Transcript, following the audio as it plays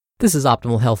This is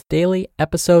Optimal Health Daily,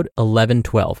 episode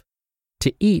 1112.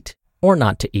 To Eat or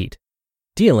Not to Eat,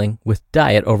 Dealing with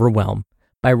Diet Overwhelm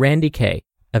by Randi K.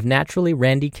 of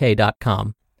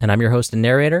naturallyrandyk.com. And I'm your host and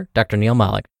narrator, Dr. Neil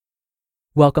Malik.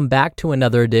 Welcome back to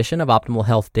another edition of Optimal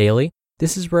Health Daily.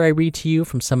 This is where I read to you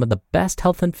from some of the best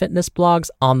health and fitness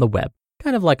blogs on the web,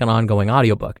 kind of like an ongoing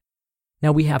audiobook.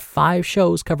 Now we have 5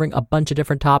 shows covering a bunch of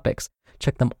different topics.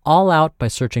 Check them all out by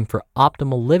searching for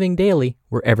Optimal Living Daily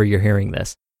wherever you're hearing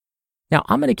this. Now,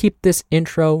 I'm going to keep this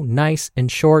intro nice and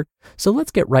short, so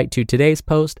let's get right to today's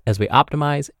post as we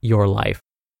optimize your life.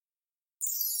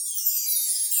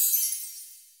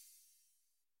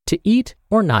 To Eat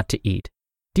or Not to Eat,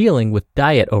 Dealing with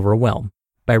Diet Overwhelm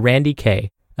by Randi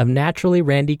K. of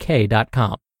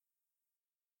naturallyrandyk.com.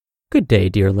 Good day,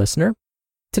 dear listener.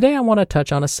 Today I want to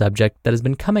touch on a subject that has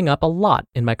been coming up a lot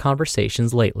in my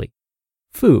conversations lately: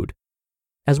 food.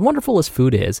 As wonderful as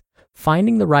food is,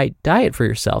 finding the right diet for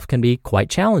yourself can be quite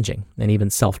challenging and even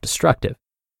self-destructive.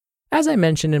 As I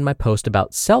mentioned in my post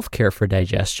about self-care for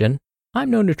digestion,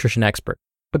 I'm no nutrition expert,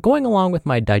 but going along with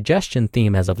my digestion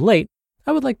theme as of late,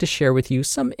 I would like to share with you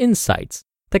some insights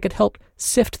that could help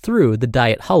sift through the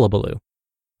diet hullabaloo.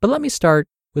 But let me start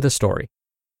with a story.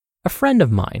 A friend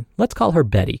of mine, let's call her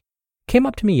Betty, came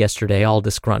up to me yesterday all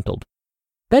disgruntled.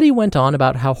 Betty went on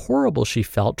about how horrible she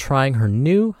felt trying her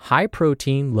new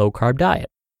high-protein, low-carb diet.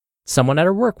 Someone at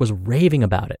her work was raving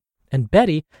about it, and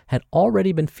Betty had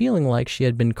already been feeling like she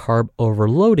had been carb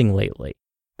overloading lately.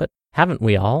 But haven't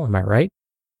we all, am I right?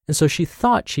 And so she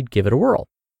thought she'd give it a whirl.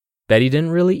 Betty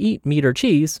didn't really eat meat or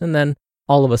cheese, and then,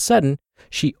 all of a sudden,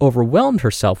 she overwhelmed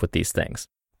herself with these things,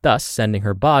 thus sending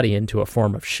her body into a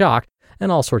form of shock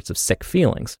and all sorts of sick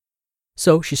feelings.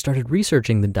 So she started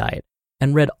researching the diet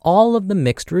and read all of the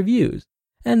mixed reviews,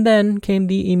 and then came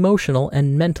the emotional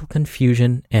and mental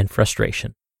confusion and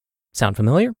frustration. Sound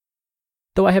familiar?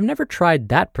 Though I have never tried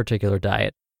that particular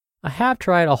diet, I have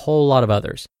tried a whole lot of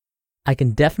others. I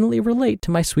can definitely relate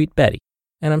to my sweet Betty,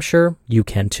 and I'm sure you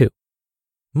can too.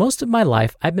 Most of my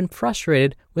life, I've been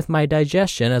frustrated with my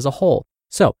digestion as a whole.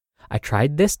 So I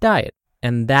tried this diet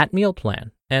and that meal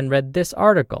plan and read this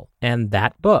article and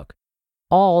that book,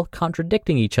 all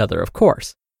contradicting each other, of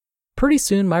course. Pretty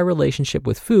soon, my relationship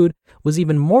with food was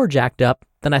even more jacked up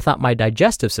than I thought my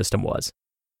digestive system was.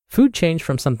 Food changed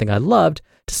from something I loved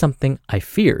to something I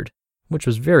feared, which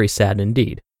was very sad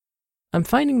indeed. I'm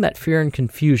finding that fear and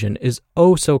confusion is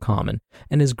oh so common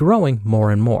and is growing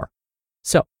more and more.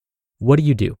 So, what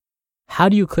do? How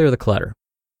do you clear the clutter?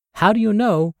 How do you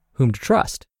know whom to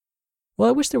trust? Well,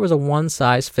 I wish there was a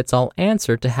one-size-fits-all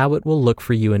answer to how it will look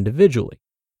for you individually,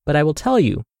 but I will tell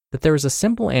you that there is a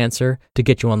simple answer to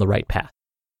get you on the right path.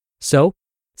 So,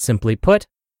 simply put,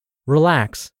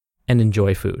 relax and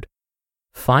enjoy food.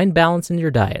 Find balance in your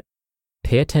diet.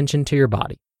 Pay attention to your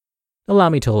body. Allow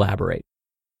me to elaborate.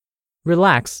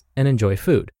 Relax and enjoy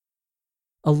food.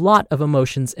 A lot of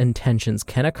emotions and tensions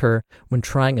can occur when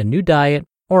trying a new diet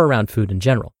or around food in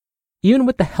general. Even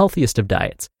with the healthiest of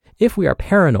diets, if we are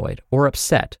paranoid or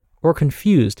upset or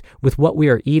confused with what we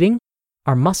are eating,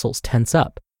 our muscles tense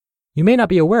up. You may not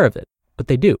be aware of it, but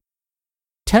they do.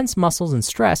 Tense muscles and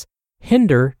stress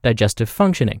hinder digestive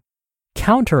functioning,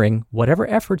 countering whatever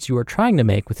efforts you are trying to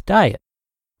make with diet.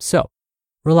 So,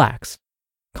 relax,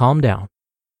 calm down.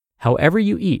 However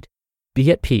you eat, be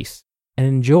at peace and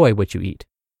enjoy what you eat.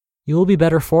 You will be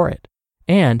better for it,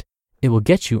 and it will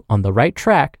get you on the right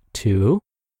track to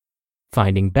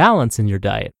finding balance in your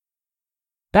diet.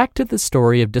 Back to the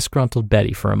story of disgruntled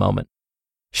Betty for a moment.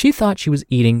 She thought she was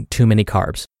eating too many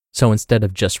carbs, so instead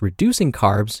of just reducing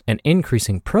carbs and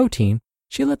increasing protein,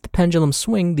 she let the pendulum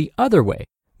swing the other way,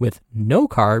 with no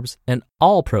carbs and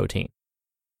all protein.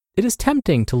 It is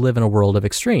tempting to live in a world of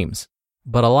extremes,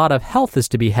 but a lot of health is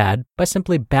to be had by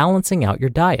simply balancing out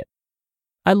your diet.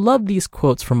 I love these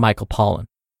quotes from Michael Pollan.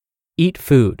 Eat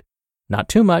food, not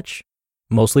too much,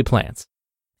 mostly plants.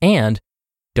 And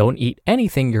don't eat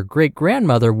anything your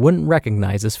great-grandmother wouldn't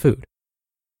recognize as food.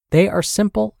 They are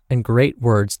simple and great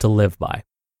words to live by.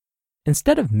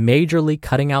 Instead of majorly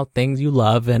cutting out things you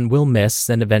love and will miss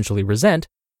and eventually resent,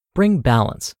 bring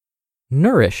balance.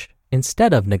 Nourish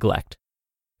instead of neglect.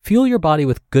 Fuel your body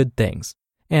with good things,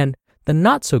 and the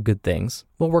not-so-good things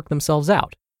will work themselves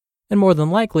out. And more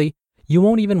than likely, you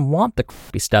won't even want the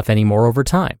crappy stuff anymore over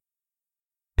time.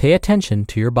 Pay attention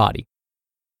to your body.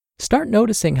 Start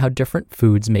noticing how different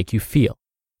foods make you feel.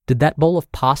 Did that bowl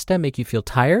of pasta make you feel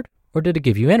tired, or did it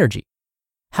give you energy?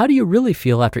 How do you really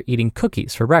feel after eating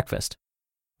cookies for breakfast?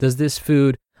 Does this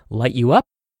food light you up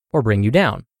or bring you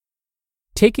down?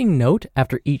 Taking note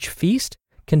after each feast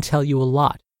can tell you a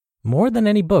lot, more than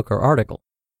any book or article.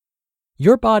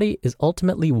 Your body is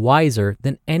ultimately wiser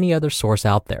than any other source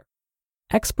out there.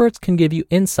 Experts can give you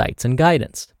insights and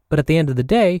guidance, but at the end of the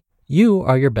day, you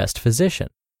are your best physician.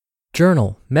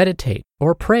 Journal, meditate,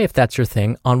 or pray if that's your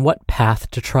thing on what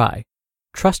path to try.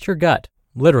 Trust your gut,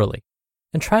 literally,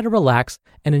 and try to relax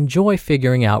and enjoy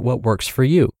figuring out what works for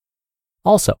you.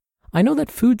 Also, I know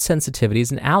that food sensitivities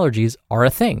and allergies are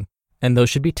a thing, and those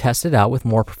should be tested out with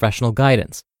more professional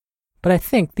guidance. But I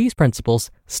think these principles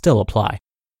still apply.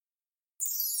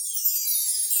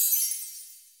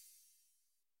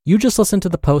 You just listened to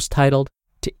the post titled,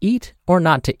 To Eat or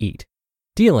Not to Eat,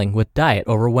 Dealing with Diet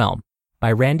Overwhelm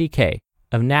by Randi K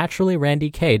of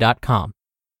naturallyrandik.com.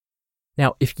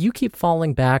 Now, if you keep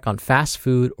falling back on fast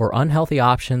food or unhealthy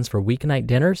options for weeknight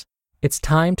dinners, it's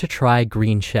time to try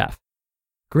Green Chef.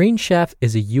 Green Chef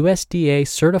is a USDA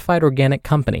certified organic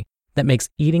company that makes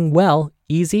eating well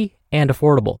easy and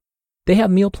affordable. They have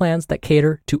meal plans that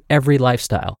cater to every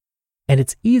lifestyle, and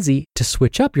it's easy to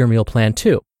switch up your meal plan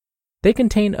too. They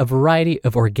contain a variety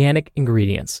of organic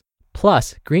ingredients.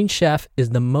 Plus, Green Chef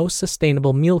is the most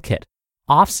sustainable meal kit,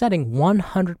 offsetting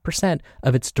 100%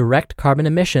 of its direct carbon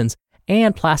emissions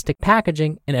and plastic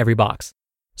packaging in every box.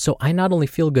 So I not only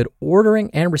feel good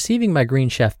ordering and receiving my Green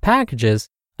Chef packages,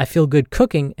 I feel good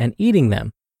cooking and eating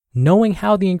them, knowing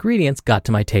how the ingredients got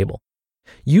to my table.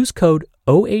 Use code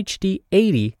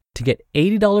OHD80 to get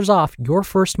 $80 off your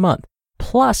first month,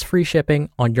 plus free shipping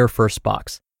on your first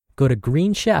box. Go to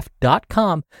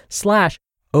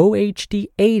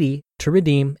greenchef.com/OHD80 to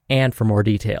redeem and for more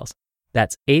details.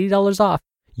 That's $80 off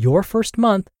your first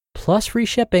month, plus free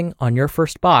shipping on your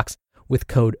first box with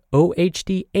code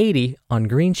OHD80 on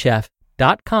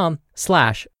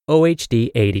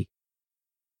greenchef.com/OHD80.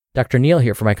 Dr. Neil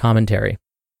here for my commentary.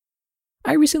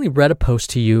 I recently read a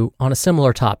post to you on a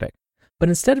similar topic, but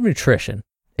instead of nutrition,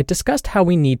 it discussed how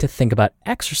we need to think about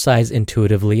exercise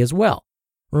intuitively as well.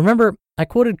 Remember, I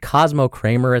quoted Cosmo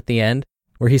Kramer at the end,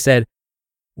 where he said,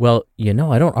 "Well, I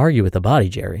don't argue with the body,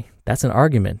 Jerry. That's an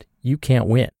argument you can't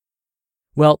win."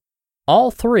 Well,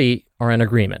 all three are in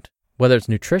agreement. Whether it's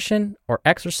nutrition or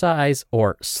exercise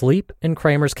or sleep in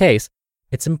Kramer's case,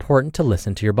 it's important to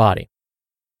listen to your body.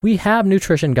 We have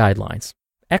nutrition guidelines,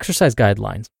 exercise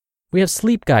guidelines, we have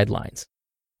sleep guidelines,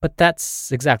 but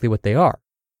that's exactly what they are,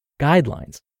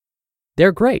 guidelines.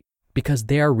 They're great because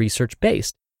they are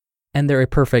research-based, and they're a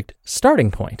perfect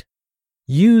starting point.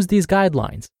 Use these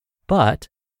guidelines, but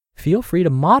feel free to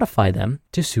modify them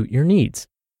to suit your needs.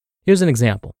 Here's an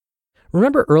example.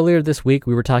 Remember earlier this week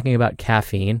we were talking about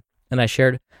caffeine, and I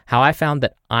shared how I found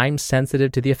that I'm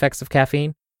sensitive to the effects of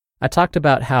caffeine? I talked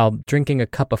about how drinking a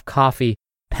cup of coffee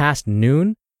past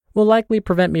noon will likely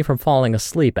prevent me from falling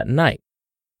asleep at night.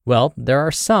 Well, there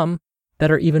are some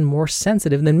that are even more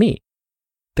sensitive than me.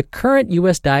 The current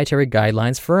U.S. dietary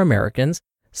guidelines for Americans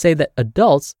say that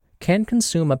adults can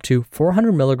consume up to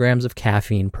 400 milligrams of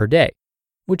caffeine per day,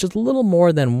 which is a little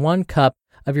more than 1 cup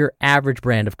of your average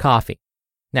brand of coffee.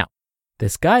 Now,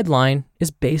 this guideline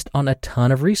is based on a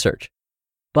ton of research.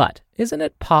 But isn't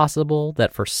it possible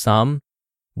that for some,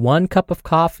 1 cup of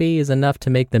coffee is enough to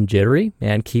make them jittery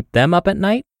and keep them up at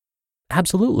night?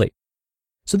 Absolutely.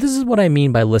 So this is what I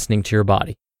mean by listening to your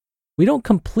body. We don't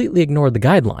completely ignore the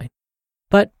guideline.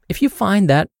 But if you find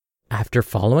that after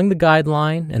following the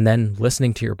guideline and then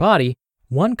listening to your body,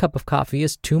 1 cup of coffee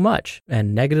is too much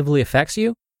and negatively affects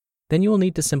you, then you will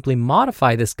need to simply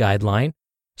modify this guideline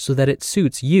so that it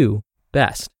suits you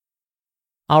best.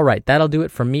 All right, that'll do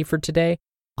it from me for today.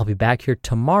 I'll be back here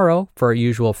tomorrow for our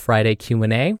usual Friday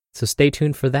Q&A, so stay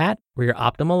tuned for that, where your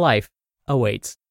optimal life awaits.